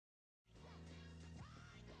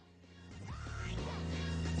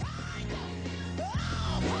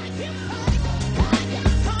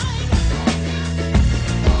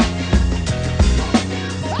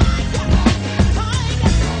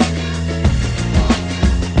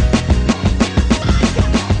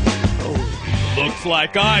Looks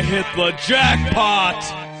like I hit the jackpot!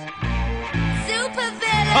 Super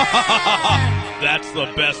villain! That's the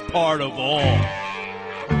best part of all.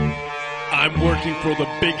 I'm working for the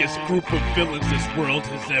biggest group of villains this world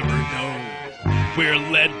has ever known. We're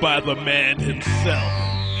led by the man himself.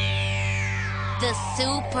 The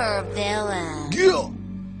super villain. Yeah.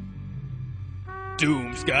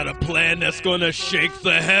 Doom's got a plan that's gonna shake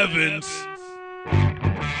the heavens.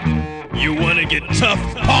 You wanna get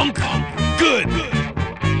tough, punk? Good!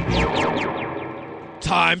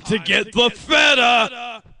 Time to get the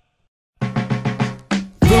feta!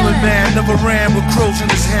 Villain man never ran with crows in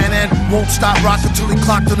his hand and won't stop rocking till he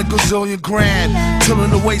clocked in a gazillion grand. Till in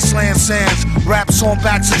the wasteland sands, raps on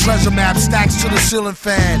backs of treasure maps, stacks to the ceiling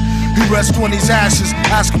fan. He rests on his ashes,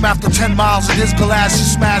 ask him after 10 miles in his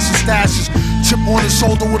galoshes, smash his stashes. Chip on his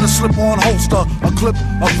shoulder with a slip-on holster, a clip,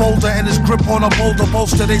 a folder, and his grip on a boulder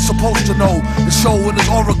bolster. They supposed to know his show in his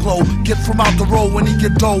aura glow. Get from out the road when he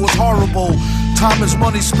get dough, it's horrible. Time is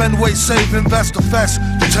money, spend, wait, save, invest, the fest.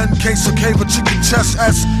 The 10K cicada, chicken chest,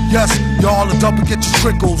 S. Yes, y'all are double, get your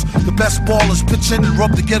trickles. The best ballers pitch in and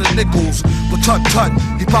rub to get a nickels. But tut,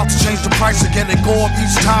 he bout to change the price again and go up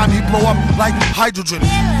each time he blow up like hydrogen.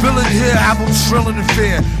 Villain here, albums thrilling in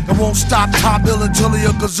fear. And won't stop top ill until he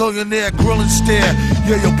a gazillionaire, grill and stare.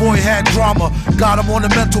 Yeah, your boy had drama, got him on the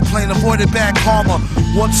mental plane, avoided bad karma.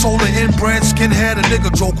 One solar inbred, skinhead, a nigga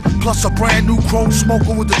joke. Plus a brand new chrome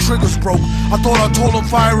smoker with the triggers broke. I thought I told him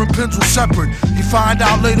fire and pins were separate. He find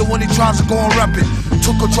out later when he tries to go and rep it.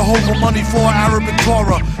 Took a Jehovah money for Arabic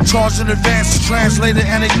Torah. Charged in advance to translate it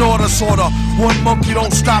and ignored us order. One monkey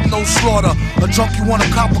don't stop, no slaughter. A junkie want a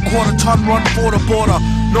cop a quarter ton run for the border.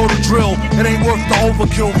 Know the drill, it ain't worth the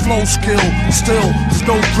overkill. Flow skill, still, there's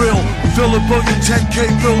no thrill. Villain billion 10K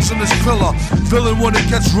bills in his pillar. Villain when it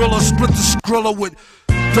gets realer, split the skrilla with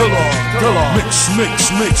Dilla.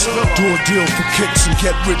 Mix. Do a deal for kicks and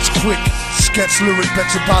get rich quick. Sketch lyric, bet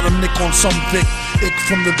you about a nick on some Vic. Ick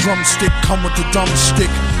from the drumstick, come with the dumb stick.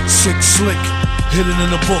 Sick, slick, hidden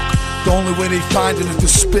in a book. The only way they find it is they're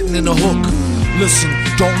spitting in a hook. Listen,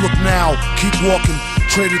 don't look now, keep walking.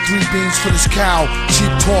 Traded 3 beans for this cow.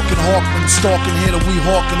 Cheap talking, Hawkman, stalking here that we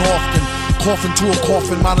hawking often. Coughing to a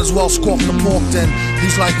coffin, might as well scoff the pork then.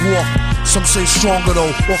 He's like Wolf, some say stronger though.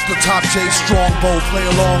 Off the top J Strongbow, play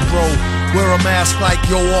along bro. Wear a mask like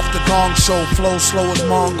yo off the gong show. Flow slow as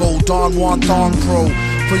Mongo, Don Juan Thong Pro.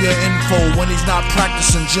 For your info, when he's not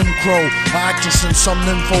practicing Jim Crow, an actress in some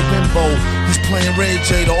nympho bimbo. He's playing Ray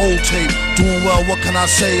J, the old tape. Doing well, what can I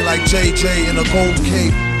say, like JJ in a gold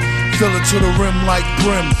cape. Fill it to the rim like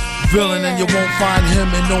brim. Villain and you won't find him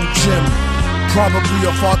in no gym. Probably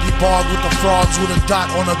a foggy bog with the frogs with a dot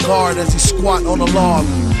on a guard as he squat on a log.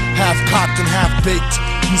 Half cocked and half baked.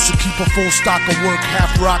 Used to keep a full stock of work, half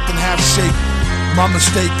rocked and half shaped. My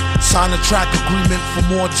mistake, sign a track agreement for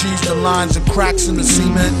more G's than lines and cracks in the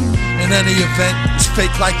cement. In any event, it's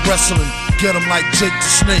fake like wrestling. Get him like Jake the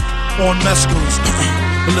Snake on mescalines.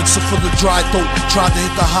 Elixir for the dry throat, tried to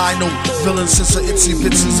hit the high note. Villain since a itsy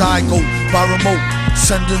bitsy zygote. By remote,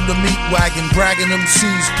 sending the meat wagon. Bragging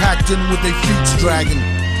MCs packed in with their feet dragging.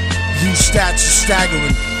 These stats are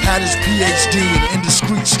staggering. Had his PhD in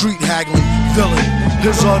indiscreet street haggling. Villain,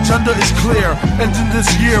 his agenda is clear. Ending this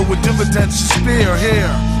year with dividends to spare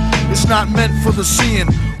here. It's not meant for the seeing.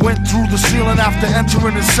 Went through the ceiling after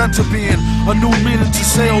entering his center being. A new meaning to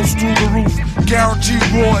sales through the roof. Guaranteed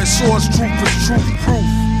raw as source truth is truth proof.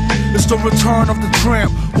 It's the return of the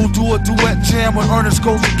tramp who'll do a duet jam when Ernest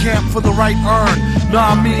goes to camp for the right earn.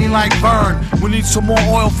 Nah, I mean like burn. We need some more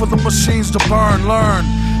oil for the machines to burn. Learn.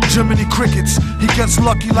 Jiminy Crickets, he gets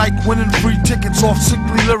lucky like winning free tickets off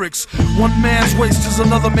sickly lyrics. One man's waste is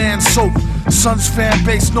another man's soap. Son's fan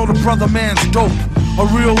base know the brother man's dope. A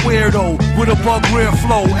real weirdo with a bug rare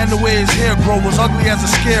flow, and the way his hair grow was ugly as a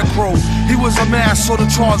scarecrow. He was a mask so the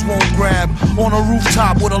charge won't grab. On a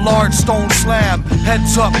rooftop with a large stone slab.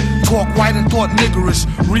 Heads up, talk white and thought niggerish.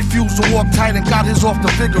 Refused to walk tight and got his off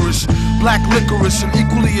the vigorous. Black licorice and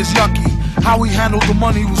equally as yucky. How he handled the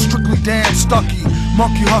money was strictly damn stucky.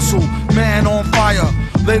 Monkey hustle, man on fire.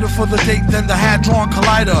 Later for the date than the hand-drawn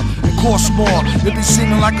collider. It costs more, it be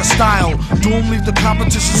seeming like a style. Doom leave the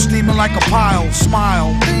competition steaming like a pile.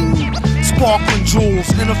 Smile, ding. Sparkling jewels,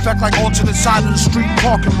 in effect like alternate side of the street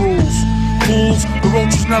parking rules. Fools, the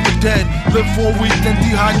roach was never dead. Live for a week, then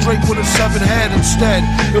dehydrate with a severed head instead.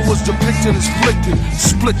 It was depicted as flicked,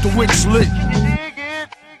 split the wicks lit.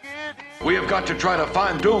 We have got to try to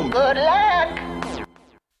find Doom. Good luck!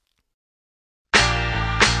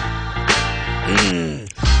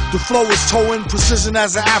 The flow is towing, precision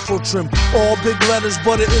as an afro trim. All big letters,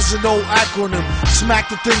 but it isn't no acronym. Smack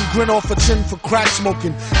the thin grin off a chin for crack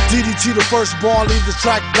smoking. DDT the first bar, leave the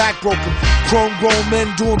track back broken. Chrome grown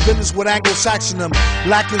men doing business with Anglo-Saxon them.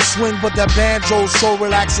 Lacking swing, but that banjo's so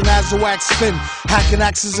relaxing as the wax spin. Hacking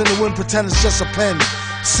axes in the wind, pretend it's just a pen.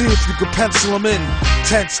 See if you can pencil them in.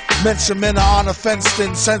 Tense, mention men are on a fenced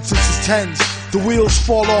in. Sentences tens. The wheels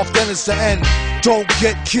fall off, then it's the end. Don't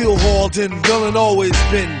get keel hauled in. Villain always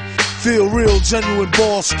been. Feel real, genuine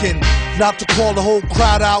ball skin. Not to call the whole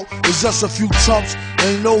crowd out. It's just a few chumps.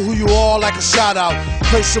 And you know who you are like a shout out.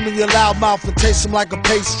 Place them in your loud mouth and taste them like a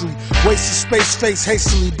pastry. Waste of space, face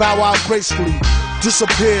hastily. Bow out gracefully.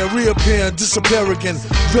 Disappear, reappear, and disappear again.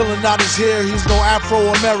 Villain not his hair, he's no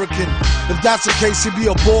Afro-American. If that's the case, he'd be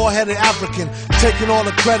a bald-headed African, taking all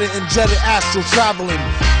the credit and jetted astral traveling.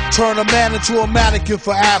 Turn a man into a mannequin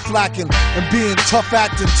for Afflacking and being tough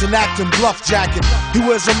acting, acting, bluff jacking. He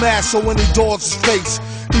wears a mask so when he daws his face,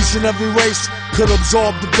 each and every race could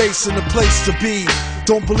absorb the base and the place to be.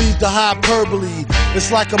 Don't believe the hyperbole,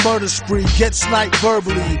 it's like a murder spree. Get sniped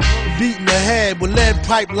verbally, beaten the head with lead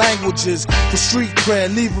pipe languages. For street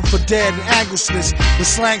cred, leave him for dead and anguishness. The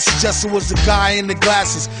slang suggested was the guy in the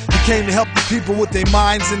glasses. He came to help the people with their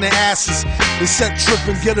minds and their asses. They said trip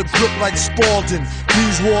and get a grip like Spalding.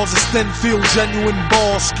 These walls are thin, feel genuine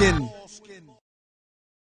ball skin.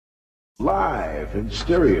 Live in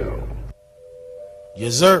stereo.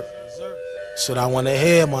 Yes, sir. Shit, I wanna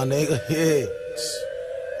hear, my nigga. Yeah.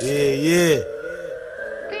 Yeah.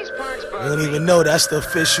 You don't even know that's the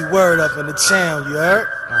official word up in the town, you heard?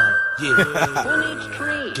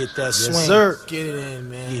 Yeah. Get that swing. Yes, sir. Get it in,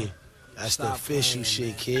 man. Yeah. That's the official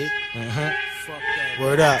shit, kid.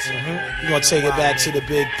 Word up. You gonna take it back to the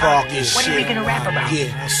big park and shit. What are we gonna rap about?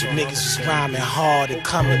 Yeah, so niggas is rhyming hard and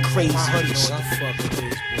coming crazy.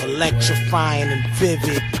 Electrifying and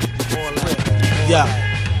vivid. Yeah.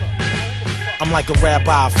 I'm like a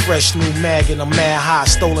rabbi, fresh new mag and I'm mad high.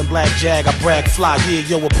 Stolen black jag, I brag fly. Yeah,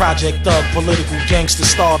 yo, a project thug, political gangster,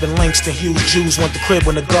 starving Langston Hughes. Jews want the crib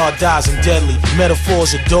when the guard dies and deadly.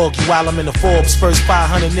 Metaphors a doggy while I'm in the Forbes. First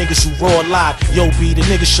 500 niggas who raw live. Yo, B, the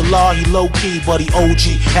nigga Shalal, he low key, but he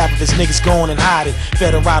OG. Half of his niggas gone and hiding.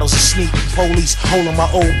 Federados are sneaking, police holding my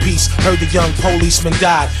old piece. Heard the young policeman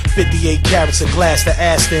died. 58 carats of glass, the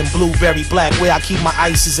Aston, blueberry black. Where I keep my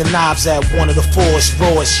ices and knives at one of the fours.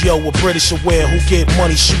 Rawest, yo, a British aware. Who get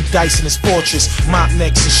money, shoot dice in his fortress. Mop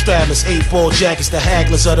necks and strapless, 8-ball jackets, the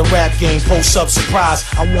hagglers of the rap game. Post up surprise,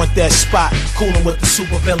 I want that spot. Coolin' with the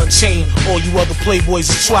super villain chain. All you other playboys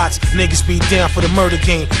and swats. Niggas be down for the murder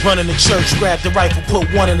game. Running the church, grab the rifle, put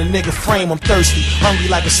one in the nigga frame. I'm thirsty, hungry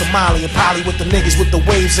like a Somali. And probably with the niggas with the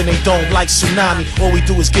waves and they don't like tsunami. All we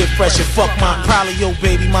do is get fresh and fuck mine. Probably your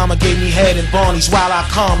baby mama gave me head and Barney's while I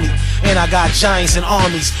calm me. And I got giants and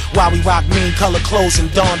armies while we rock mean color clothes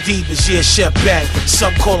and Don Divas. Yeah, Chef back.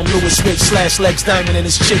 Some call him Louis Rich / Lex Diamond and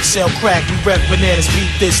his chick sell crack. We rep bananas, beat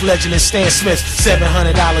this legend and Stan Smith.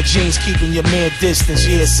 $700 jeans keeping your man distance.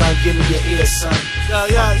 Yeah, son, give me your ear, son. Yo,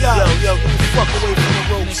 get the fuck away from the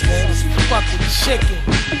ropes, man. This fucking chicken.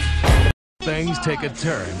 Things take a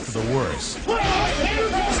turn for the worse. Send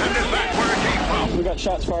it back where it came from. We got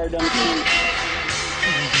shots fired down the street.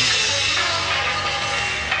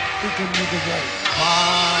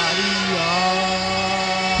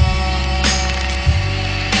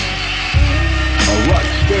 Alright,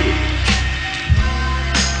 steady.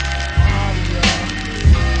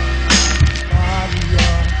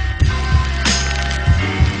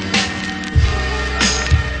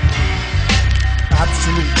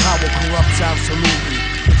 Absolute power corrupts absolutely.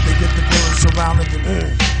 If they get the villains surrounding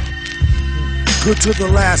them. Good to the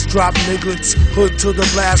last, drop nigglets. Hood to the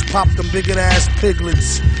blast, pop them bigot ass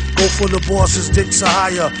piglets. Go for the bosses, dicks are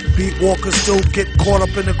higher. Beat walkers still get caught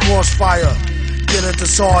up in the crossfire. Get at the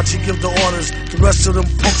Sarge, he give the orders. The rest of them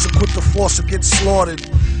punks will quit the force or get slaughtered.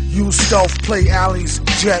 Use stealth, play alleys,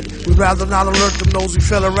 jet. We'd rather not alert them nosy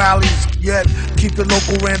federales yet. Keep the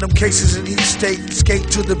local random cases in each state.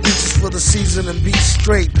 Skate to the beaches for the season and be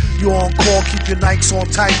straight. You on call, keep your Nikes on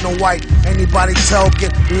tight, no white. Anybody tell,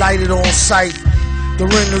 get lighted on sight. The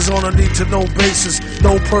ringers on a need-to-know basis.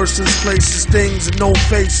 No persons, places, things, and no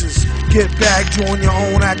faces. Get back, you on your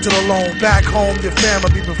own, acting alone. Back home, your family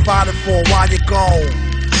be provided for while you're gone.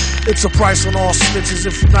 It's a price on all snitches.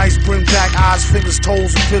 If you're nice, bring back eyes, fingers,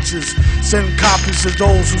 toes, and pictures. Send copies to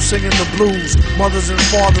those who singing the blues. Mothers and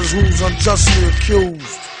fathers who's unjustly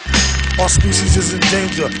accused. Our species is in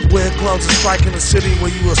danger. Wear gloves and strike in a city where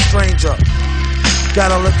you a stranger.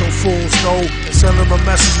 Gotta let them fools know and send them a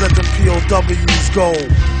message, let them POWs go.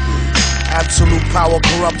 Absolute power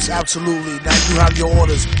corrupts absolutely. Now you have your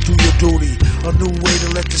orders, do your duty. A new way to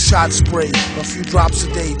let the shot spray. A few drops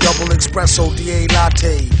a day, double espresso, DA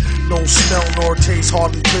latte. No smell nor taste,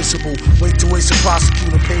 hardly traceable. Wait to waste a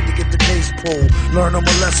prosecutor paid to get the case pulled. Learn them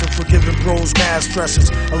a lesson for giving bros mass stresses.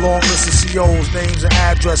 A long list of COs, names and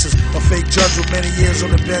addresses. A fake judge with many years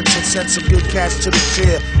on the bench and sent some good cats to the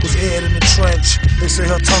chair. Was aired in the trench. They say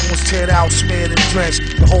her tongue was teared out, smeared and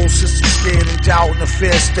drenched. The whole system scared and doubt and a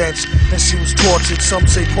fair stench. And she was tortured, some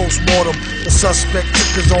say post-mortem. The suspect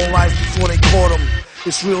took his own life before they caught him.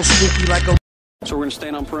 It's real spooky like a... So we're going to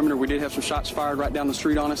stand on perimeter. We did have some shots fired right down the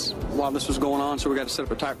street on us while this was going on, so we got to set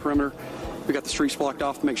up a tight perimeter. We got the streets blocked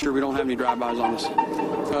off to make sure we don't have any drive-bys on us.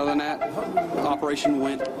 Other than that, the operation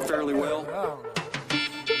went fairly well.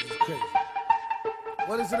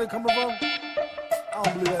 What is it coming from? I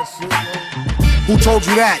don't believe that shit, bro. Who told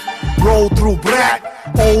you that? Roll through black.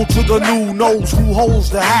 Old to the new, knows who holds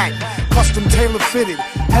the hat. Custom tailor fitted,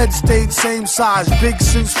 head stayed same size. Big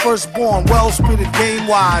since first born, well spitted game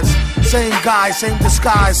wise. Same guy, same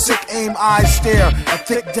disguise. Sick aim, eyes stare. A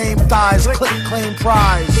thick dame thighs, click claim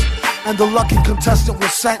prize. And the lucky contestant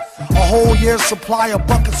was sent a whole year's supply of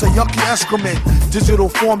buckets of yucky excrement. Digital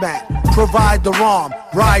format, provide the ROM.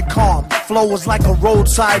 Ride calm, flow was like a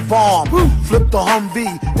roadside bomb. Flip the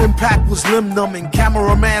Humvee, impact was limb numbing.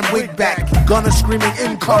 Cameraman wig back, gunner screaming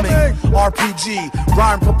incoming. RPG,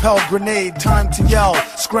 rhyme propel grenade, time to yell.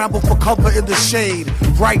 Scramble for cover in the shade.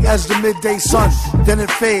 Bright as the midday sun, then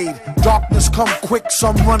it fade. Darkness come quick,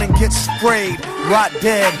 some running get sprayed. Rot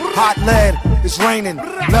dead, hot lead, it's raining.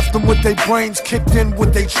 Left them with their brains kicked in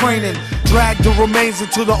with their training. Dragged the remains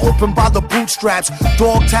into the open by the bootstraps.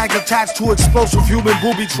 Dog tag attached to explosive human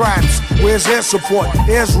booby traps. Where's air support?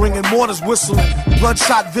 Air's ringing, mortars whistling.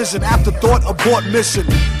 Bloodshot vision, afterthought, abort mission.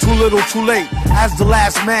 Too little, too late. As the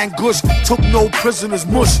last man gush, took no prisoners,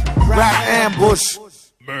 mush. Rap ambush.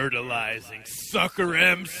 Murderizing sucker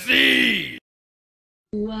MC.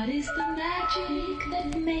 What is the magic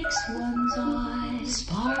that makes one's eyes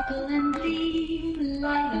sparkle and gleam,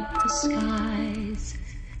 light up the skies?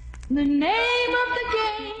 The name of the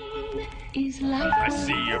game is life. I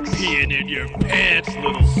see you peeing in your pants,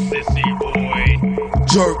 little sissy boy.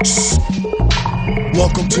 Jerks.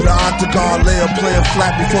 Welcome to the octagon, lay a player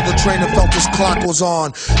flat before the trainer felt his clock was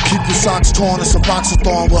on. Keep your socks torn, it's a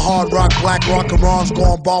boxathon with hard rock, black rock, and Ron's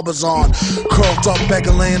going barbers on. Curled up,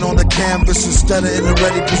 beggar laying on the canvas instead of in a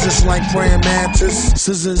ready position like praying mantis.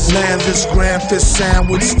 Scissors, land this grand fist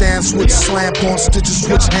sandwich, stand switch, slam on stitches,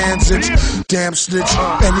 switch hands itch. Damn snitch,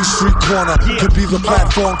 any street corner could be the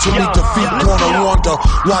platform to meet the feet corner. Wonder,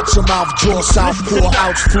 watch your mouth draw, southpaw,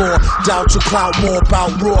 outs floor. Doubt your clout more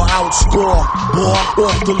about raw outscore. Boy,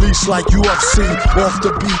 off the leash like UFC, off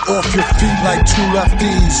the beat, off your feet like two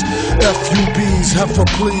lefties. FUBs, heifer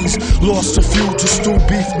please, lost a few to stew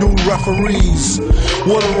beef, new referees.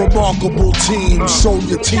 What a remarkable team, show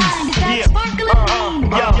your teeth. The name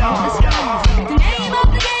of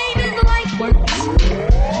the game is LifeWorks.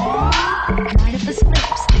 Right up the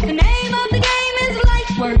slips. The name of the game is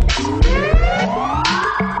LifeWorks.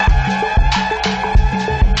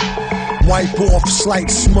 Wipe off slight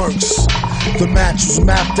smirks. The match was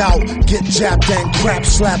mapped out, get jabbed and crap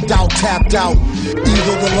slapped out, tapped out.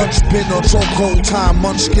 Either the lunch bin or chokehold time.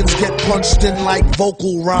 Munchkins get punched in like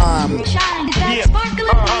vocal rhyme. Shine to that sparkle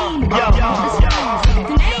and gleam.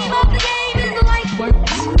 The name of the game is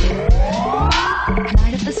LifeWorks.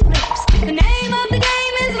 Right up the slips. The name of the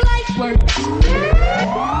game is LifeWorks.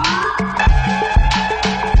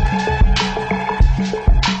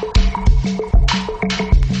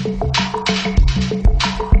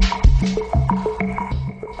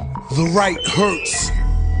 The right hurts.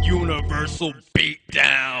 Universal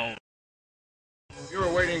beatdown. If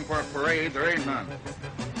you're waiting for a parade, there ain't none.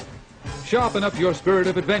 Sharpen up your spirit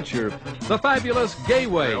of adventure. The fabulous Gay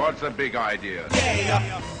Way. Hey, what's the big idea? I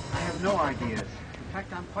have no ideas. In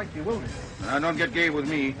fact, I'm quite bewildered. Now, don't get gay with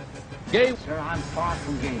me. Gay. Sir, I'm far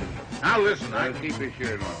from gay. Now, listen, I'll keep this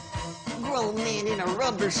here long. Grown man in a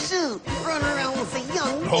rubber suit, run around with a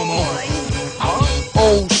young boy.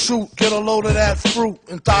 Oh shoot, get a load of that fruit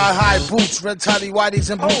and thigh-high boots, red tighty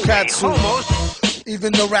whities and blue cat suit.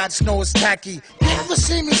 Even the rats know it's tacky. You ever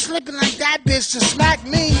see me slipping like that bitch to smack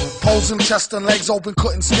me? Posing chest and legs open,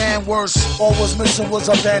 couldn't stand worse. All was missing was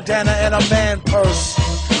a bandana and a man purse.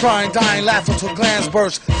 Crying, dying, laughing till glands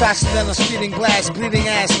burst. Faster than a speeding glass, bleeding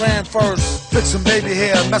ass ran first. Fixing baby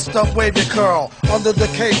hair, messed up wavy curl. Under the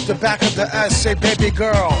cape, the back of the ass say baby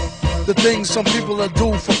girl. The things some people will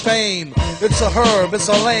do for fame. It's a herb, it's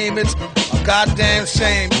a lame, it's a goddamn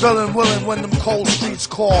shame. Villain willing when them cold streets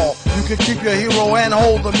call. You can keep your hero and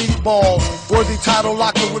hold the meatballs. Worthy title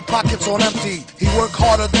locker with pockets on empty. He worked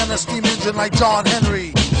harder than a steam engine like John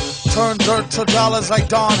Henry. Turn dirt to dollars like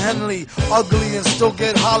Don Henley. Ugly and still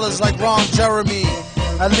get hollers like Ron Jeremy.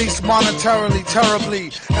 At least monetarily,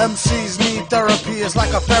 terribly. MCs need therapy, it's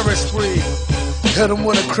like a Ferris wheel. Hit him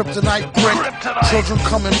with a kryptonite brick. Children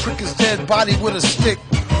come and prick his dead body with a stick.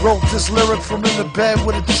 Wrote this lyric from in the bed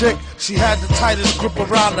with a chick. She had the tightest grip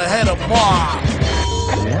around the head of mom.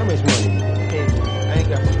 How much money? I ain't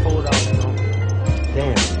got some $4, no.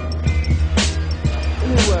 Damn.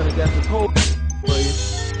 Anyway, I got some cold for you.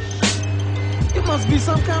 You must be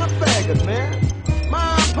some kind of faggot, man.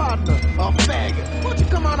 My partner, a faggot. Why don't you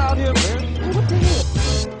come out here, man? What the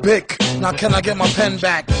hell? Bic, now can I get my pen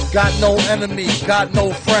back? Got no enemy, got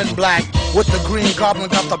no friend black. With the green goblin,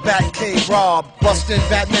 got the bat cave rob. Bustin'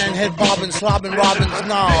 Batman head bobbing, slobbing Robin's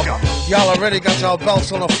knob. Y'all already got y'all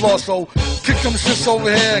belts on the floor, so kick them shits over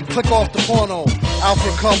here and click off the porno.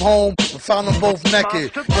 Alfred come home and found them both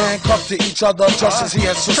naked, handcuffed to each other just as he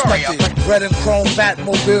had suspected. Red and chrome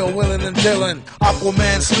Batmobile, willing and dealing.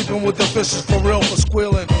 Aquaman sleeping with the fishes for real for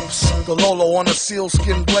squealing. Psst, the Lolo on a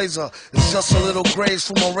sealskin blazer. It's just a little graze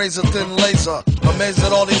from a razor thin laser. Amazed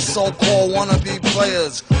at all these so-called wannabe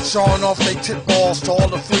players, showing off they tit balls to all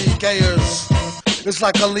the free gayers. It's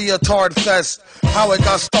like a leotard fest. How it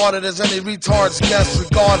got started as any retard's guess.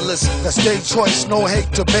 Regardless, that's their choice, no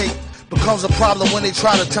hate debate. Becomes a problem when they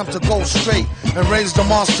try to attempt to go straight and raise the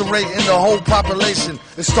monster rate in the whole population.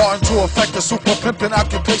 It's starting to affect the super pimpin'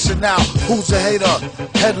 occupation now. Who's a hater?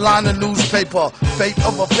 Headline the newspaper. Fate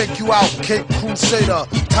of a fake you out, Cape Crusader.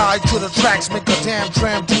 Tied to the tracks, make a damn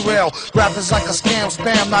tram derail. Rappers like a scam,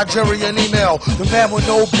 spam, Nigerian email. The man with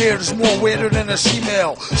no beard is more weirder than a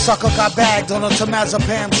she-male. Sucker got bagged on a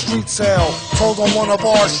Temazepam street sale. Told on one of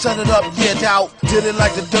ours, set it up, yeah, doubt. Did it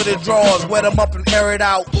like the dirty drawers, wet them up and air it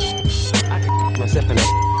out. Myself in that.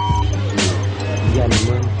 You got any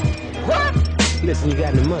money? What? Listen, you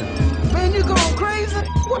got any money? Man, you going crazy?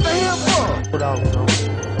 What the hell for? Put off, you know.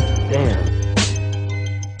 Damn.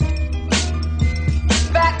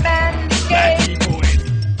 Batman Batty boy.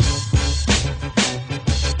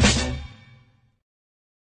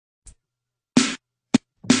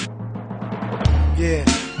 Yeah.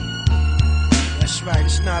 That's right,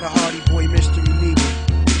 it's not a Hardy Boy mystery neither.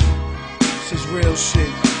 This is real shit.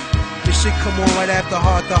 This shit come on right after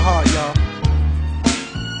Heart to Heart, y'all.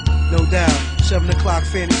 No doubt. 7 o'clock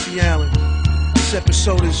Fantasy Island. This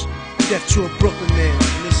episode is Death to a Brooklyn Man,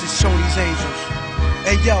 and this is Tony's Angels.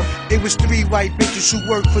 Hey yo, it was 3 white bitches who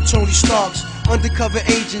worked for Tony Stark's. Undercover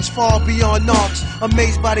agents far beyond knocks,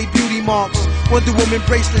 amazed by their beauty marks. Wonder Woman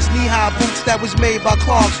bracelets, knee-high boots that was made by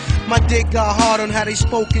Clarks. My dick got hard on how they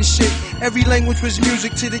spoke and shit. Every language was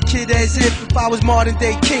music to the kid as if I was modern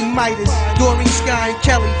day King Midas. Doreen, Sky, and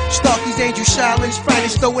Kelly, Starky's Angel, Shaolin's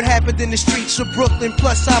finest. Though it happened in the streets of Brooklyn.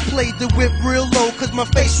 Plus I played the whip real low, cause my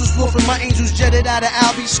face was wolfing. My angels jetted out of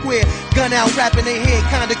Albee Square. Gun out, rapping their head,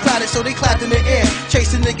 kinda crowded, so they clapped in the air.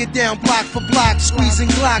 Chase a nigga down block for block, squeezing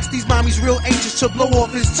Glocks. These mommies real anxious to blow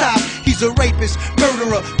off his top. He's a rapist,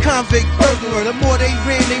 murderer, convict, burglar. The more they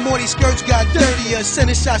ran, the more these skirts got dirtier.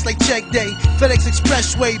 Sending shots like check day, FedEx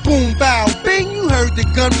Expressway, boom, bow, bing, you heard the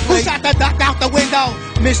gunplay. Who shot the duck out the window?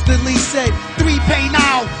 Mr. Lee said, 3 pay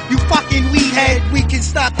now, you fucking weed head. We can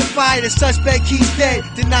stop the fire, the suspect, he's dead.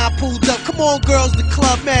 Then I pulled up, come on girls, the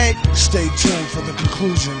club mad. Stay tuned for the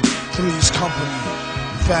conclusion. Three's Company,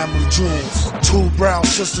 Family Jewels. 2 brown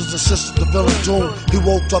sisters assisted the villain Doom. He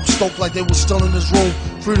woke up stoked like they were still in his room.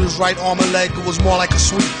 Freed his right arm and leg, it was more like a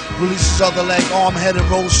sweep. Released his other leg, arm, head, and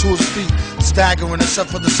rose to his feet. Staggering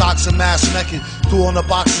except for the socks and mask naked. Threw on the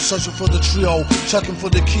box and searching for the trio. Checking for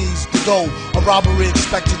the keys to go. A robbery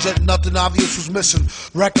expected, yet nothing obvious was missing.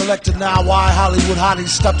 Recollected now why Hollywood hotties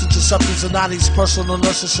stepped into something's Anani's personal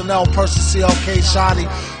nurse, Chanel, person, CLK, Shiny.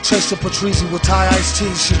 Traced to Patrizi with Thai iced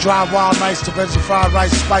tea. She drive wild nights to veggie fried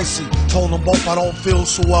rice spicy. Told them both I don't feel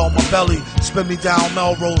so well in my belly. Spin me down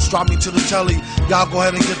Melrose, drop me to the telly. Y'all go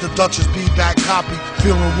ahead and get the Duchess B-back copy.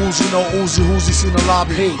 Feeling woozy, no oozy, whoosy, seen the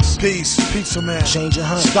lobby. Peace, pizza man. Change your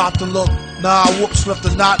hunt. Stopped and looked. Nah, whoops, left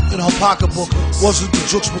a knot in her pocketbook. Wasn't the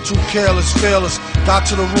jokes, but too careless, fearless. Got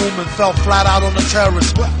to the room and fell flat out on the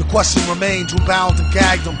terrace. The question remained, who bound and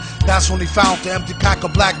gagged him? That's when he found the empty pack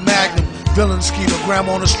of Black Magnum. Villain skeeter,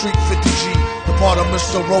 grandma on the street, 50G. The part of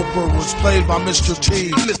Mr. Roper was played by Mr.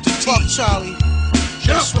 T. I'm Mr. T. Fuck Charlie.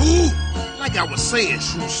 Shut up, fool. Like I was saying.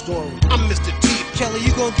 True story. I'm Mr. T. Kelly,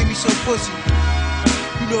 you gonna give me some pussy.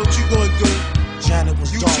 You know what you gonna do. Janet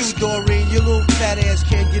was You dark too, skinned. Doreen. Your little fat ass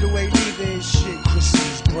can't get away neither and shit.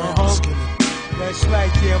 Chrissy's brown skin. That's right,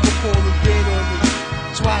 yeah. I'ma call him dead on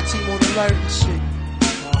the SWAT team on alert and shit.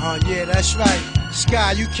 Yeah, that's right.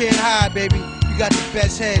 Sky, you can't hide, baby. You got the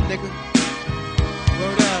best head, nigga.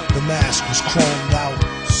 Word out. The mask was chromed out.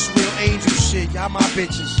 Swear angel shit. Y'all my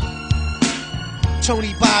bitches.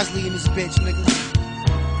 Tony Bosley and this bitch, nigga.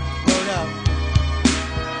 Word up.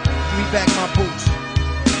 Give me back my boots.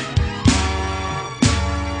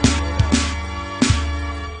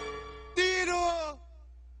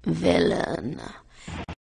 Villain.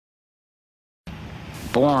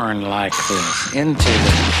 Born like this, into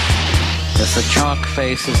this, as the chalk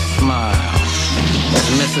faces smile, as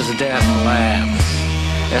Mrs. Death laughs,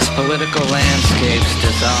 as political landscapes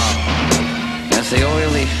dissolve, as the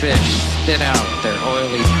oily fish spit out their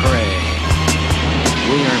oily prey.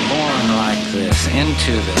 We are born like this,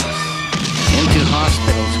 into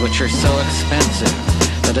hospitals which are so expensive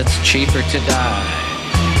that it's cheaper to die,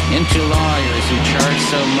 into lawyers who charge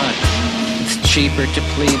so much it's cheaper to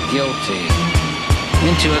plead guilty,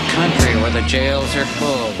 into a country where the jails are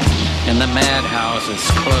full and the madhouses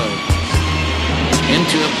closed,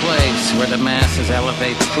 into a place where the masses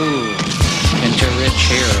elevate fools into rich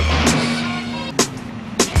heroes.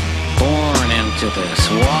 Born into this,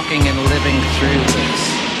 walking and living through this,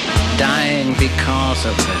 dying because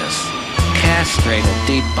of this, castrated,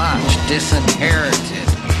 debauched, disinherited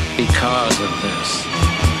because of this.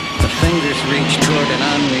 The fingers reach toward an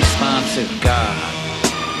unresponsive God.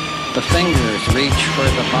 The fingers reach for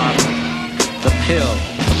the bottle, the pill,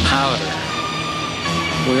 the powder.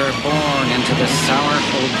 We are born into the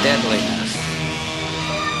sorrowful deadliness.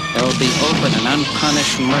 There will be open and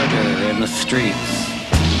unpunished murder in the streets.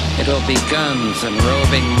 It will be guns and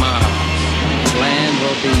roving mobs. Land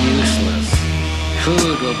will be useless.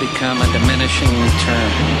 Food will become a diminishing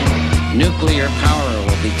return. Nuclear power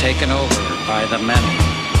will be taken over by the many.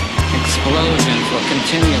 Explosions will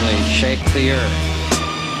continually shake the earth.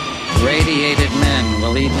 Radiated men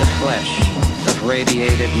will eat the flesh of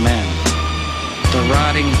radiated men. The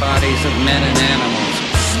rotting bodies of men and animals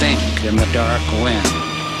will stink in the dark wind.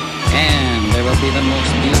 And there will be the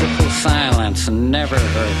most beautiful silence never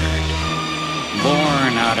heard.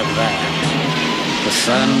 Born out of that. The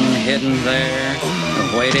sun hidden there,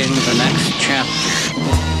 awaiting the next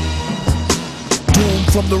chapter. Doom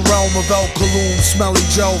from the realm of El Kaloum, smelly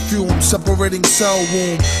gel fume, separating cell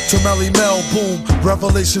womb to Melly Mel boom,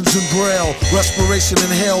 revelations in braille, respiration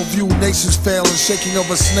in hell view, nations fail and shaking of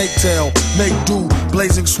a snake tail, make do,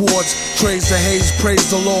 blazing swords, trays the haze,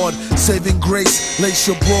 praise the Lord, saving grace, lace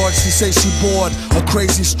your broad, she say she bored, a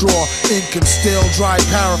crazy straw, ink and stale, dry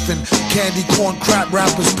paraffin, candy corn crap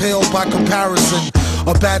rappers pale by comparison.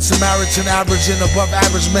 A bad Samaritan averaging above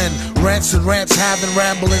average men. Rants and rants having,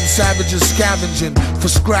 rambling savages scavenging for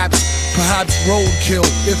scraps, perhaps roadkill.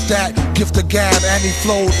 If that, gift a gab, and he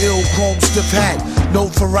flowed ill, chrome stiff hat.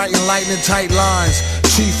 Note for writing lightning tight lines.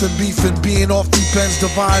 Chief and beefing, being off deep ends,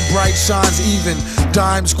 divine, bright shines even.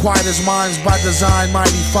 Dimes quiet as minds by design,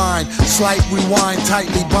 mighty fine. Slight rewind,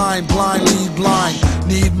 tightly bind, blind lead blind.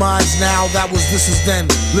 Need minds now, that was this is then.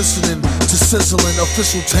 Listening to sizzling,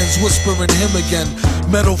 official tens whispering him again.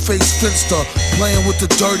 Metal face finster, playing with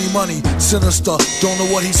the dirty money. Sinister, don't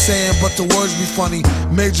know what he's saying, but the words be funny.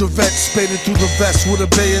 Major vet, spaded through the vest with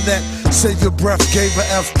a bayonet. Save your breath, gave a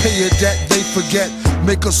F, pay your debt, they forget.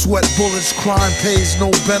 Make us sweat bullets, crime pays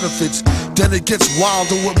no benefits. Then it gets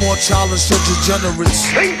wilder with more childish and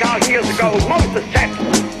degenerates. 3,000 years ago, Moses said,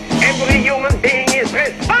 every human being is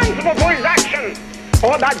responsible for his actions,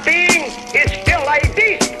 for that being is still a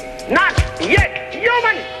beast, not yet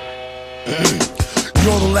human.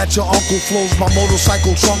 Yodel at your uncle flows my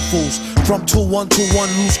motorcycle trunk fools. From 2-1-2-1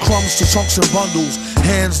 loose crumbs to chunks and bundles.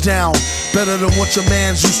 Hands down, better than what your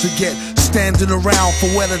mans used to get. Standing around for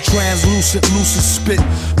where the translucent lucid spit.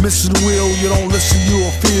 Missing wheel, you don't listen, you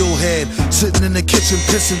a field head. Sitting in the kitchen,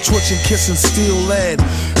 pissing, twitching, kissing steel lead.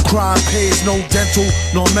 Crime pays no dental,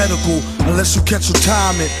 no medical, unless you catch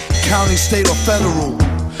retirement, county, state, or federal.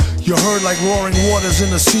 You heard like roaring waters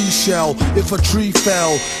in a seashell. If a tree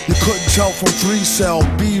fell, you couldn't tell from 3-cell.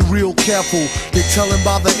 Be real careful, they tellin'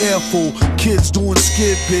 by the airful. Kids doing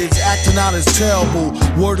skid bids, acting out as terrible.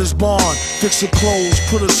 Word is bond, fix your clothes,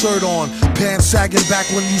 put a shirt on. Pants sagging back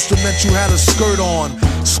when used to meant you had a skirt on.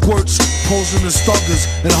 Squirts, posing as thuggers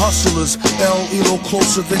and hustlers. El Elo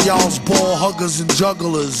closer than y'all's ball huggers and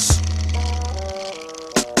jugglers.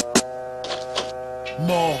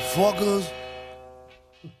 Motherfuckers.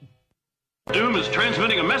 Doom is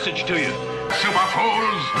transmitting a message to you. Super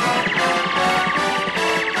fools!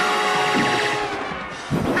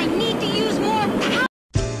 I need to use more power.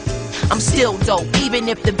 I'm still dope, even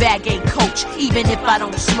if the bag ain't coach. Even if I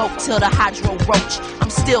don't smoke till the hydro roach. I'm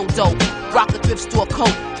still dope. Rock a thrift store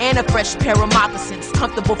coat and a fresh pair of moccasins.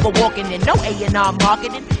 Comfortable for walking in, no A&R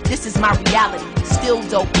marketing. This is my reality. Still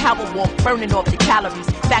dope, power walk, burning off the calories.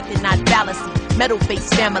 Fact and not fallacy. metal face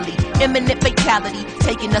family. Imminent fatality,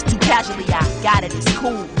 taking us too casually. I got it, it's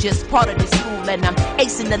cool, just part of this school. And I'm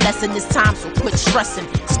acing the lesson this time, so quit stressing.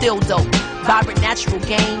 Still dope, vibrant natural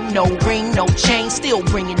game. No ring, no chain, still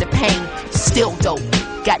bringing the pain. Still dope,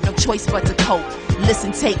 got no choice but to cope.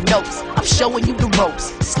 Listen, take notes, I'm showing you the ropes.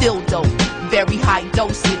 Still dope, very high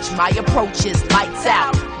dosage. My approach is lights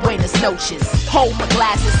out, buenas noches. Hold my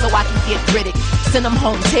glasses so I can get riddick. Send them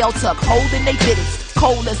home, tail tuck, holding they fitteds.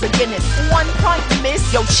 Cold as a Guinness, 1 pint miss.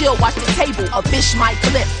 Yo, chill, watch the table, a fish might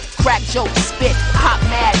flip. Crack jokes, spit, pop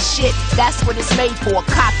mad shit. That's what it's made for,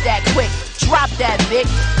 cop that quick. Drop that Vic,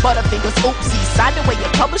 Butterfingers, oopsie. Signed away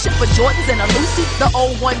and publish it for Jordans and a Lucy. The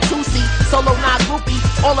 012C, solo non-groupie.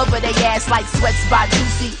 All over they ass like sweats by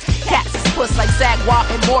Juicy. Cats is puss like Jaguar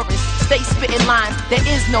and Morris. Stay spitting lines, there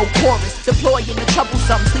is no chorus. Deploying the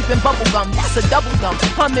troublesome, sleeping bubblegum. That's a double thumb.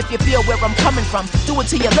 Come if you feel where I'm coming from. Do it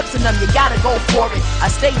to your lips and them, you gotta go for it. I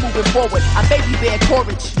stay moving forward, I baby bear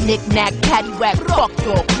courage. Knick-knack, paddywhack, fuck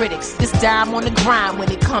your critics. This dime on the grind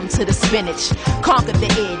when it comes to the spinach. Conquer the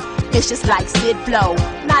end. It's just like Sid Flow,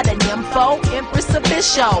 not an nympho, Empress of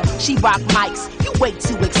this show. She rock mics, you wait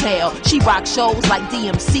to exhale. She rock shows like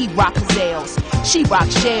DMC rock gazelles. She rock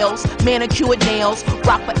shells, manicured nails,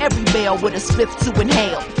 rock for every bell with a spliff to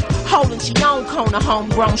inhale. Holding she own cone of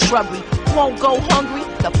homegrown shrubbery. Won't go hungry,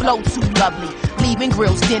 the flow too lovely. Leaving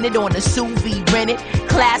grills tinted on the sous vide rented.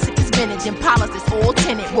 Classic is vintage, Impalas is all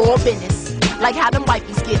tinted, raw business. Like how them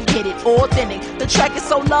wifeys get hit it, authentic. The track is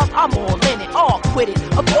so loved, I'm all in it, all quit it.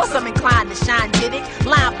 Of course I'm inclined to shine, did it.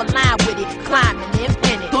 Line for line with it, climbing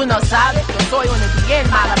infinite. Tú no sabes, yo soy una bien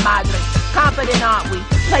mala madre. Confident aren't we,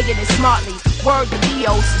 playing it smartly. Word to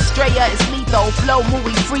Dios, Estrella is lethal. Flow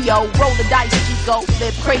muy frio, roll the dice, Chico.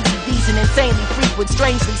 Live crazy, decent, insanely frequent.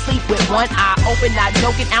 Strangely sleep with one eye open, not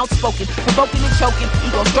joking, outspoken. Provoking and choking,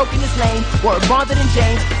 ego stroking his lane. Word farther than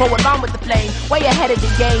James, go along with the flame. Way ahead of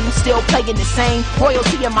the game, still playing the same.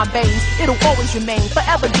 Royalty in my veins, it'll always remain.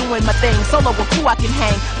 Forever doing my thing, solo with who I can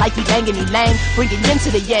hang. Like he banging, he lame, bringing yin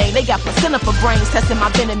to the yang. They got placenta for brains, testing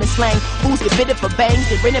my venomous slang. Fools get fitted for bangs,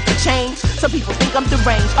 get rented for change. Some people think I'm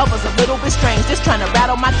deranged, others a little bit strange. Just trying to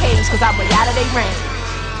rattle my cage, cause I'm way out of their range.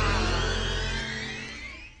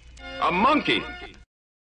 A monkey.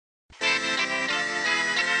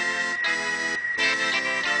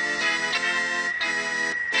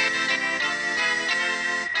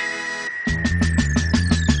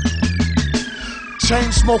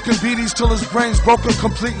 Chain smoking beaties till his brain's broken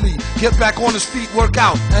completely. Get back on his feet, work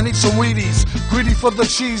out, and eat some Wheaties. Greedy for the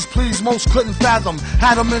cheese, please, most couldn't fathom.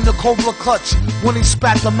 Had him in the Cobra clutch when he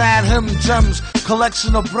spat the mad him gems.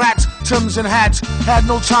 Collection of brats, Tims and hats. Had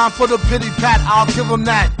no time for the pity pat, I'll give him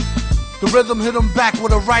that. The rhythm hit him back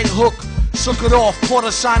with a right hook. Shook it off, caught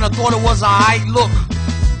a shiner, thought it was a height look.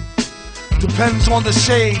 Depends on the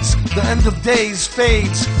shades, the end of days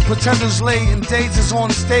fades. Pretenders lay in dazes on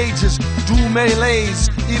stages. Do melees,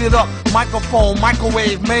 eat it up, microphone,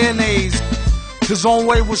 microwave, mayonnaise. His own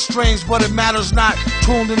way was strange, but it matters not.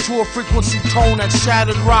 Tuned into a frequency tone that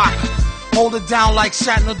shattered rock. Hold it down like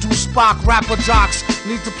Shatner do Spock. Rapper jocks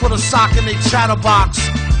need to put a sock in their chatterbox.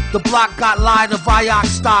 The block got lied to Vioxx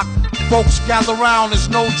stock. Folks gather round, it's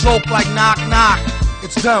no joke like knock knock.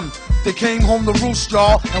 It's them. They came home to roost,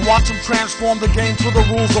 y'all, and watch them transform the game to the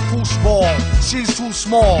rules of foosball. She's too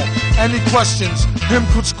small. Any questions? Him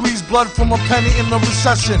could squeeze blood from a penny in the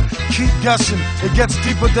recession. Keep guessing, it gets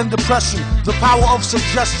deeper than depression. The power of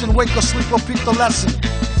suggestion, wake or sleep or peep the lesson.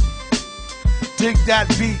 Dig that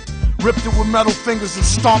beat, ripped it with metal fingers and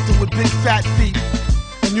stomped it with big fat feet.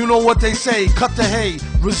 And you know what they say, cut the hay.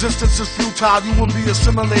 Resistance is futile, you will be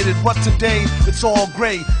assimilated. But today, it's all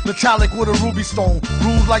gray, metallic with a ruby stone.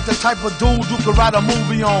 Rude like the type of dude you could write a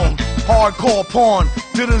movie on. Hardcore porn,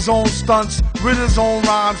 did his own stunts, writ his own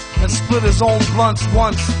rhymes, and split his own blunts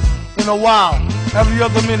once in a while. Every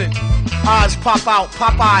other minute, eyes pop out,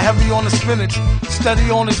 Popeye heavy on the spinach. Steady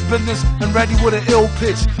on his business and ready with an ill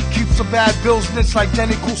pitch. Keeps the bad bills niche like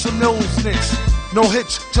Denny Kusanil's niche. No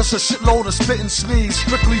hitch, just a shitload of spittin' sneeze.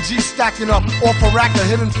 Strictly G stacking up off a rack of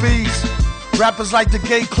hidden fees. Rappers like the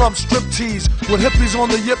gay club striptease, with hippies on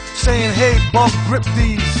the yip saying, hey, bub, grip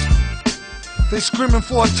these. They screaming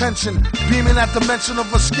for attention, beaming at the mention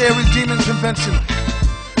of a scary demon convention.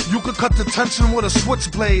 You could cut the tension with a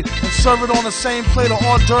switchblade and serve it on the same plate of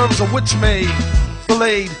hors d'oeuvres a witch made.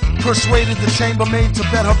 Filleted, persuaded the chambermaid to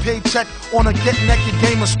bet her paycheck on a get-naked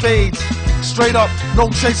game of spades. Straight up, no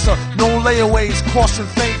chaser, no layaways, caution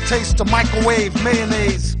faint taste to microwave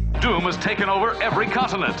mayonnaise. Doom has taken over every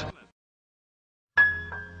continent.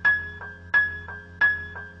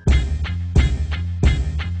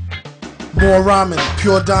 More rhyming,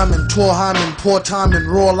 pure diamond, tour hymen, poor timing,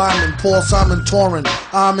 raw lineman, Paul Simon touring.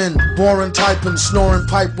 I'm in, boring typing, snoring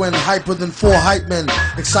pipe when hyper than 4 hype men.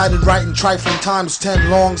 Excited writing, trifling times 10,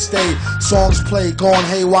 long stay. Songs play, gone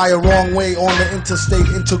haywire, wrong way on the interstate,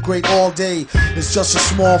 integrate all day. It's just a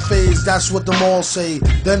small phase, that's what the malls say.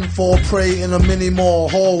 Then fall prey in a mini mall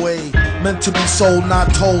hallway. Meant to be sold,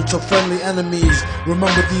 not told to friendly enemies.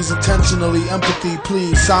 Remember these intentionally, empathy,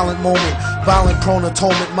 please. Silent moment, violent prone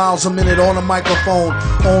atonement, miles a minute on a microphone.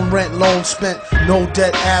 Own rent, loan spent, no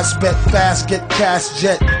debt, ass bet, fast, get cash,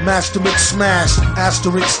 jet. Master mix smashed,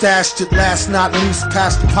 asterisk stashed it, last not least.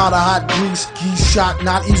 Past the pot of hot grease, geese shot,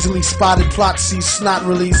 not easily spotted, plot, see snot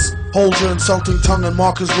release. Hold your insulting tongue and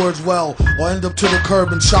mark his words well, or end up to the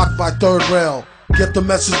curb and shocked by third rail. Get the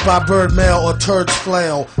message by bird mail or turds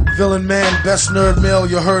flail. Villain man, best nerd mail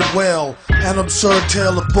you heard well. An absurd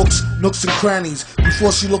tale of books, nooks and crannies.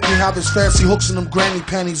 Before she looked me have his fancy hooks in them granny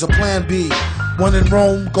panties. A plan B. When in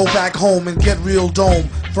Rome, go back home and get real dome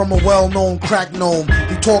from a well-known crack gnome.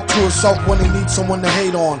 He talked to himself when he needs someone to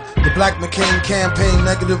hate on. The Black McCain campaign,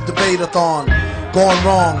 negative debate-a-thon. Gone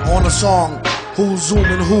wrong on a song. Who's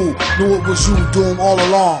zooming who? Knew it was you, doom all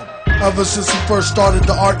along. Ever since he first started,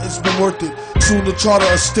 the art has been worth it. Soon to charter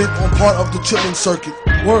a stint on part of the chitlin circuit.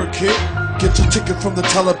 Word, kid. Get your ticket from the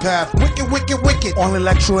telepath. Wicked, wicked, wicked. On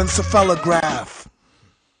electroencephalograph.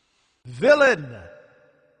 Villain.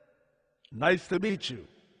 Nice to meet you.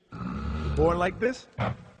 Born like this?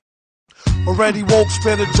 Already woke,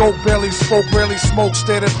 spit a joke, barely spoke, rarely smoked,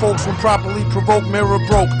 stared at folks when properly provoked, mirror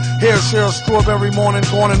broke. Hair share a strawberry morning,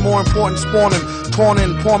 gone and more important spawning. Torn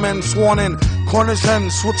in, poor men sworn in. Cornish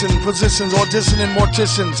hens switching positions, auditioning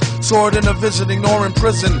morticians. Saw it in a vision, ignoring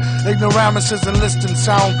prison. Ignoramuses enlisting,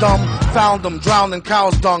 sound dumb. Found them, drowned in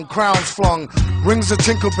cow's dung, crowns flung. Rings a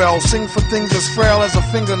Tinkerbell, sing for things as frail as a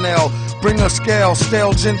fingernail. Bring a scale,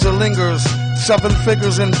 stale ginger lingers. 7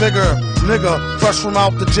 figures and bigger, nigga, fresh from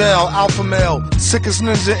out the jail, alpha male. Sickest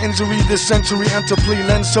ninja injury this century, enter plea,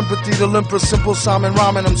 lend sympathy to limper, simple Simon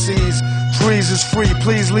rhyming MCs. Trees is free,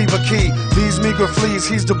 please leave a key. These meager fleas,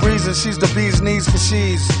 he's the breeze and she's the bee's knees for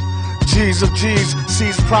she's. G's of G's,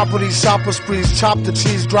 seize property, shopper sprees, chop the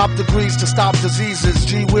cheese, drop the grease to stop diseases.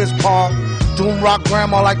 Gee whiz pa, doom rock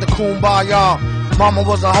grandma like the Kumbaya. Mama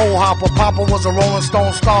was a hoe hopper, Papa was a Rolling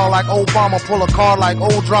Stone star like Obama. Pull a car like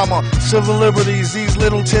old drama. Civil liberties, these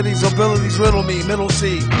little titties, abilities riddle me, middle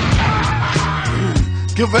C.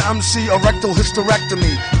 Give an MC a rectal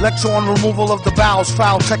hysterectomy. Lecture on removal of the bowels,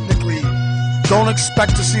 foul technically. Don't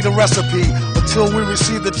expect to see the recipe until we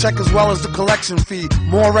receive the check as well as the collection fee.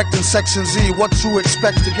 More wrecked than Section Z, what you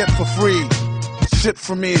expect to get for free? Shit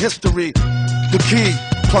for me, history. The key,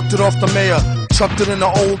 plucked it off the mayor. Chucked it in the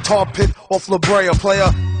old tar pit off La Brea, player.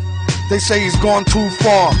 They say he's gone too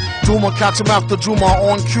far. Duma catch him after Juma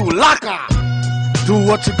on cue. Laka! Do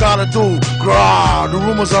what you gotta do. Grah, the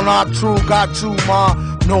rumors are not true. Got you, ma.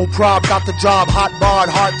 No prob, got the job. Hot barred,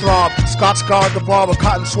 heart throb. Scotch guard, the barber,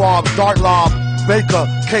 cotton swab, dart lob. Baker,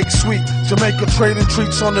 cake sweet. Jamaica trading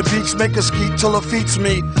treats on the beach. Make a skeet till her feet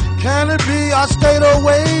meet. Can it be I stayed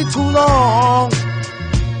away too long?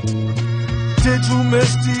 Did you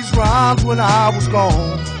miss these rhymes when I was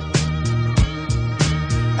gone?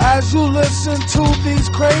 As you listen to these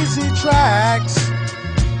crazy tracks,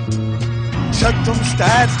 check them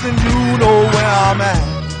stats, then you know where I'm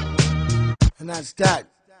at. And that's that.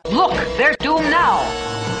 Look, there's Doom now.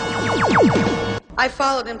 I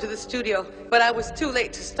followed him to the studio, but I was too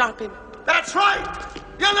late to stop him. That's right!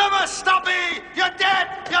 You'll never stop me! You're dead!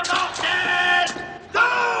 You're not dead!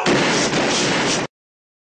 No!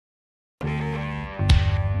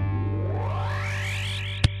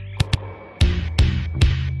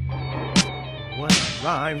 What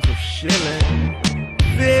rhymes with shilling?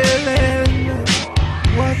 Villain.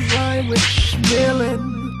 What rhyme with schmilling?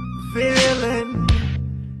 Villain.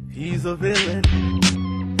 He's a villain.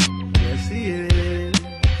 Yes, he is.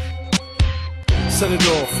 Set it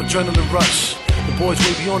off, adrenaline rush. The boys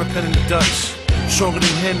way beyond a pen in the dust. Stronger than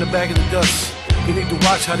hand in the bag of the dust. You need to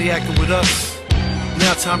watch how they acting with us.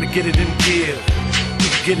 Now time to get it in gear. We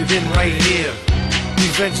can get it in right here.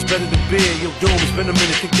 Revenge is better than beer. Yo, Doom, it's been a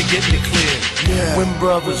minute, think they're getting it clear. Yeah. When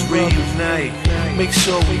brothers reunite, make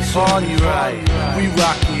sure we party right. We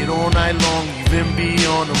rock it all night long, even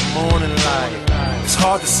beyond the morning light. It's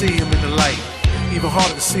hard to see him in the light, even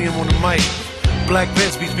harder to see him on the mic. Black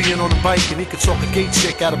Vince beats being on the bike, and he could talk a gay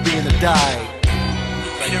chick out of being a die.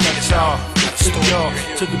 Y'all,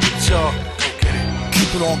 to the beat, y'all.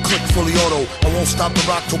 Keep it on click, fully auto. I won't stop the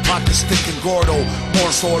rock till pockets thick and gordo.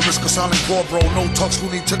 More so, at risk of sounding poor, bro. No tucks, who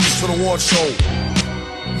need tickets for the award show.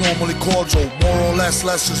 Normally cordial, more or less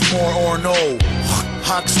is more or no.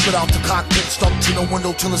 hot, spit out the cockpit, stuck to the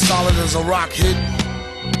window till it's solid as a rock hit.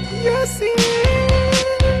 Yes, he is.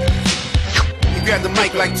 He grabbed the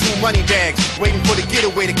mic like 2 money bags, waiting for the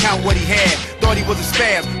getaway to count what he had. Thought he was a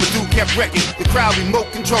spaz, but dude kept wrecking. The crowd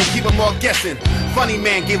remote control, keep them all guessing. Funny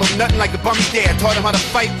man gave him nothing like a bummy dad. Taught him how to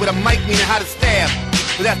fight with a mic, meaning how to stab.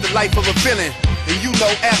 But that's the life of a villain, and you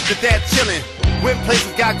know after that chillin'. When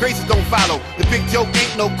places God graces don't follow. The big joke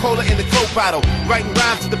ain't no cola in the Coke bottle. Writing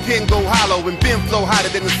rhymes to the pen go hollow, and Ben flow hotter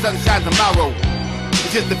than the sunshine tomorrow.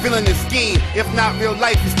 It's just the villainous scheme. If not real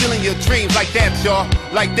life, you're stealing your dreams. Like that, y'all.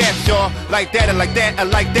 Like that, y'all. Like that, and like that, and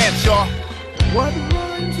like that, y'all. What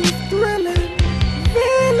rhymes with thrilling?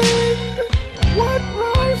 Villain. What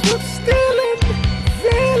rhymes with stealing?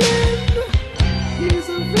 Villain. He's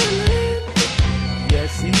a villain.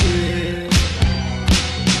 Yes, he is.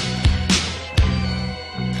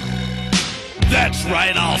 That's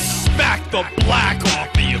right, I'll smack the black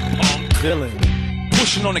off of you, punk. Villain.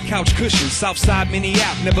 Pushing on a couch cushion, Southside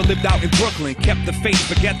Minneapolis, never lived out in Brooklyn. Kept the faith,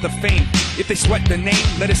 forget the fame. If they sweat the name,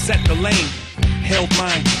 let it set the lane. Held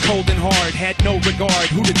mine, cold and hard, had no regard.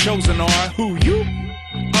 Who the chosen are? Who, you?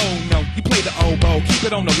 Oh no, you play the oboe, keep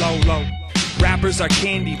it on the low low. Rappers are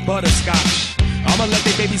candy, butterscotch. I'ma let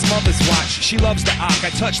their baby's mothers watch. She loves the ock, I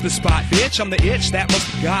touch the spot. Bitch, I'm the itch, that must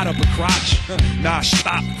have got up a crotch. Nah,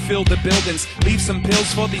 stop, fill the buildings. Leave some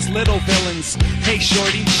pills for these little villains. Hey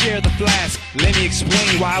shorty, share the flask. Let me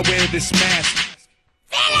explain why I wear this mask.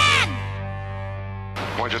 Villain!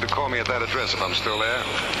 I want you to call me at that address if I'm still there.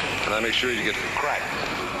 And I make sure you get cracked.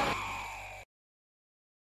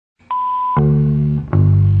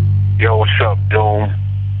 Yo, what's up, Doom?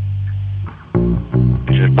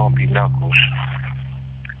 This is Bumpy Knuckles.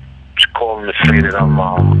 Just calling to say that I'm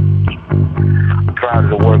proud of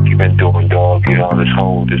the work you've been doing, dog. You know, this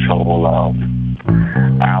whole album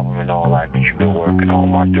and all that you've been working on,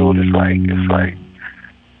 my dude. It's like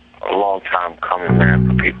a long time coming, man,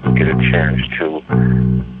 for people to get a chance to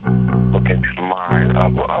look into the mind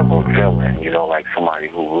of a villain. You know, like somebody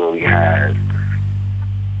who really has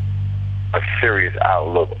a serious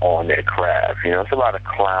outlook on their craft. You know, it's a lot of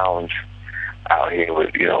clowns out here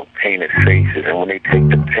with, you know, painted faces, and when they take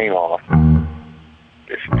the paint off,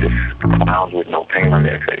 it's just clowns with no paint on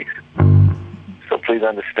their face. So please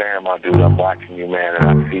understand, my dude, I'm watching you, man, and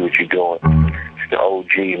I see what you're doing. It's the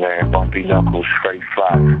OG, man, Bumpy Knuckles, straight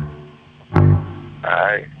fly.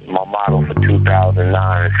 Alright? My motto for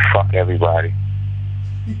 2009 is fuck everybody.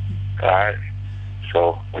 Alright?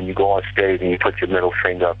 So when you go on stage and you put your middle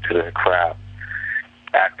finger up to the crowd,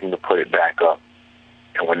 ask them to put it back up.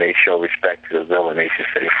 And when they show respect to the villain, they should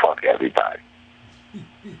say, fuck everybody.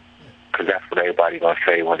 Because that's what everybody's going to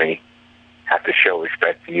say when they have to show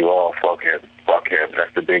respect to you. Oh, fuck him, fuck him.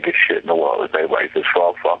 That's the biggest shit in the world, is everybody says,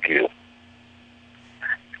 fuck you.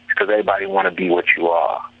 Because everybody want to be what you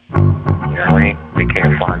are. You know what I mean? They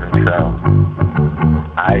can't find themselves.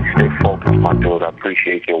 Alright, stay focused, my dude. I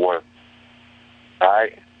appreciate your work.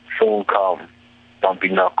 Alright? Soon come. Bumpy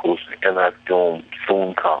Knuckles, LF Doom.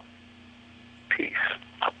 Soon come. Peace.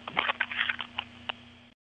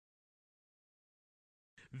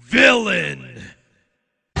 Villain!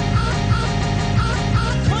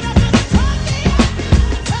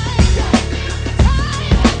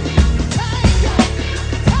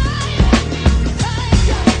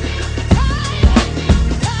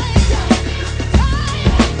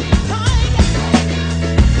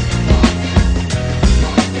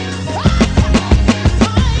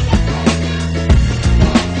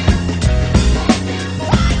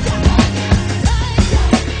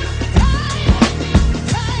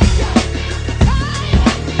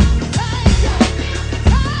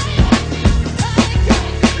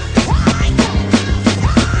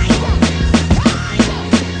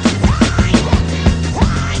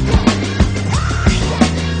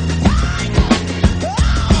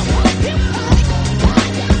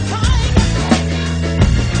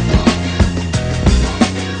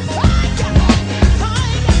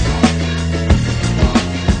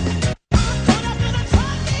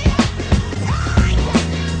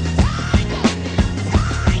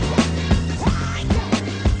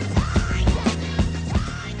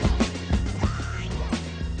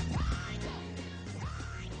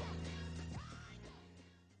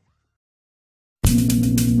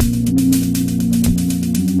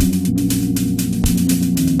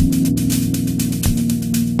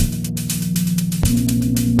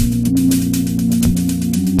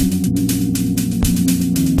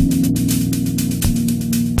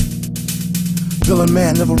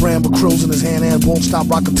 Man never ran but crows in his hand and won't stop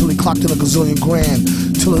rocking till he clocked in a gazillion grand.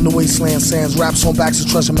 tilling the wasteland sands. Raps on backs of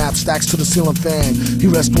treasure maps, stacks to the ceiling fan. He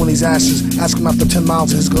rests on these ashes. Ask him after 10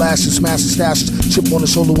 miles of his galoshes. Smash his stashes. Chip on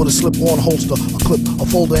his shoulder with a slip-on holster. A clip, a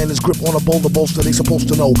folder, and his grip on a boulder bolster. They supposed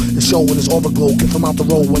to know. His show and his overglow. Get him out the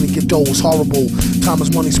road when he get dough. It's horrible. Time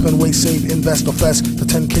is money. Spend, waste, save, invest, or fest. The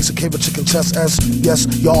 10 case of cave of chicken chest S. Yes,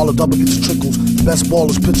 y'all a double gets trickles. The best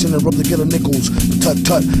ballers pitching and rub to get a nickels. The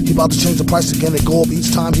tut-tut. He about to change the price again. It go up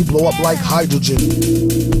each time he blow up like hydrogen.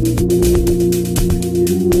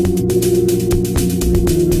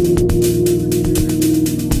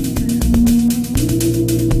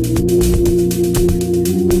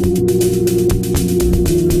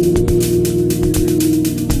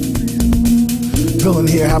 Villain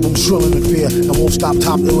here, have him shrilling in fear, and won't stop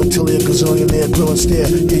top ill until he a gazillionaire, grill and stare.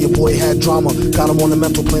 Yeah, your boy had drama, got him on the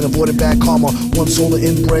mental plane, avoided bad karma. One solar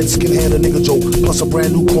inbred, skin hand, a nigga joke, plus a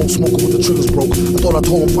brand new chrome smoker with the triggers broke. I thought I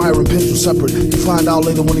told him fire and pins were separate. You find out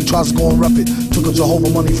later when he tries to go and rep it. Took a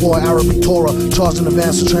Jehovah money for an Arabic Torah, charged in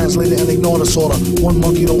advance to translate it and ignore the sorta. One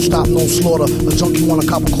monkey don't stop, no slaughter. A junkie want a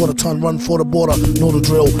cop a quarter ton, run for the border. Know the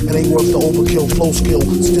drill, it ain't worth the overkill. Flow skill,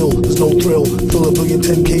 still there's no thrill. Fill a billion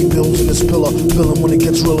 10K bills in this pillar. Fill him when it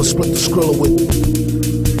gets realer, split the skrilla with.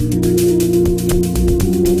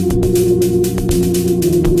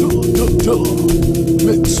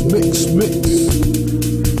 Mix, mix, mix.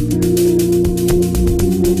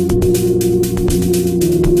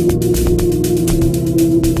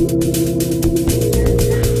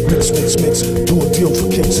 Mix, do a deal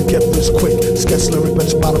for kicks and get rich quick. Sketch lyric,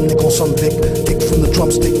 bench bottom, nick on some dick. Dick from the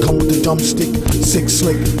drumstick, come with the dumb stick. Sick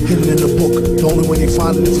slick, hidden in the book. The only way they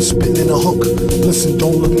find it is for spitting in a hook. Listen,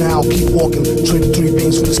 don't look now, keep walking. Trading 3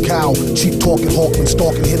 beans for this cow. Cheap talking, hawking,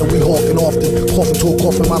 stalking, hitting, we hawking often. Coughing to a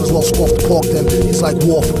coffin, might as well scoff the pork then. He's like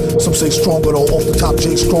Wolf, some say stronger though. Off the top,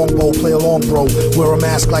 Jay Strongbow, play along bro. Wear a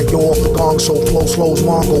mask like you're off the gong show. Flow slow as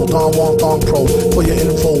Mongo, Don Juan Thong Pro. For your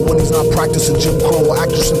info, when he's not practicing Jim Crow.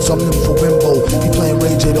 Actress in some info bimbo. He playing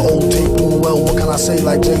Ray J, the old tape, doing well. What can I say?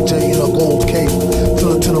 Like JJ in a gold cape.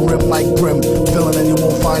 Fill it to the rim like Brim. Villain and you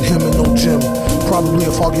won't find him in no gym. Probably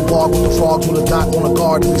a foggy bog with the frogs with a dot on a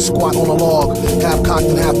guard. We squat on a log, half cocked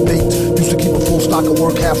and half baked. Used to keep a full stock of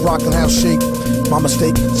work, half rock and half shake. My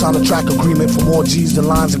mistake, sign a track agreement for more G's than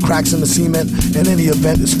lines and cracks in the cement. In any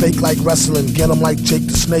event, it's fake like wrestling. Get him like Jake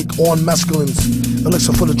the Snake on mescalines.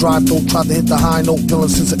 Elixir for the drive throat, tried to hit the high note. Villain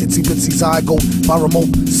since an itsy bitsy zygote. By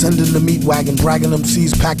remote, sending the meat wagon. Bragging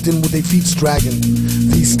MCs packed in with their feet dragging.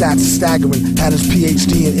 These stats are staggering. Had his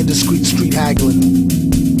PhD in indiscreet street haggling.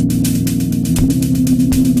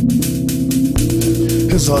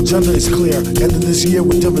 His agenda is clear, ending this year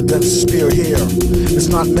with dividends to spear here. It's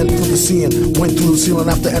not meant for the seeing, went through the ceiling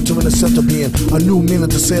after entering the center being. A new meaning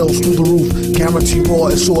to sales through the roof, guarantee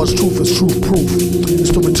raw as swords, truth is truth proof.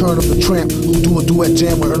 It's the return of the tramp, who do a duet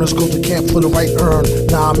jam where earners go to camp for the right earn.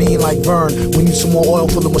 Nah, I mean like Vern, we need some more oil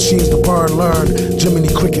for the machines to burn, learn.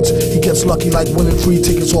 Jiminy Crickets, he gets lucky like winning free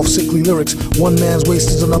tickets off sickly lyrics. One man's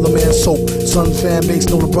waste is another man's soap. Son fan base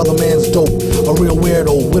know the brother man's dope. A real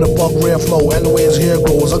weirdo with a bug rare flow, and the way his hair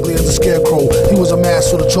grows, as ugly as a scarecrow. He was a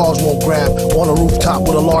mask so the charge won't grab. On a rooftop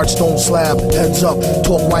with a large stone slab. Heads up,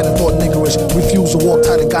 talk white and thought niggerish. Refused to walk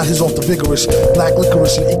tight and got his off the vigorous. Black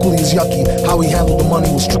licorice and equally as yucky. How he handled the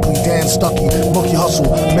money was strictly Dan Stucky. Monkey hustle,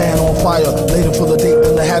 man on fire. Later for the date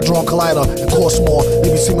than the Hadron Collider. And course more,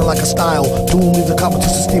 they be seeming like a style. Doom leave the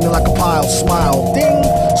competition steaming like a pile. Smile, ding,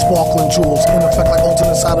 sparkling jewels. In effect like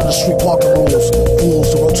alternate side of the street parking rules.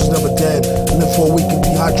 Fools, the roach is never dead. Live for a week and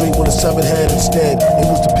dehydrate with a severed head instead. It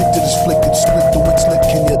was depicted as flick and split the wick slick.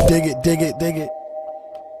 Can you dig it, dig it, dig it?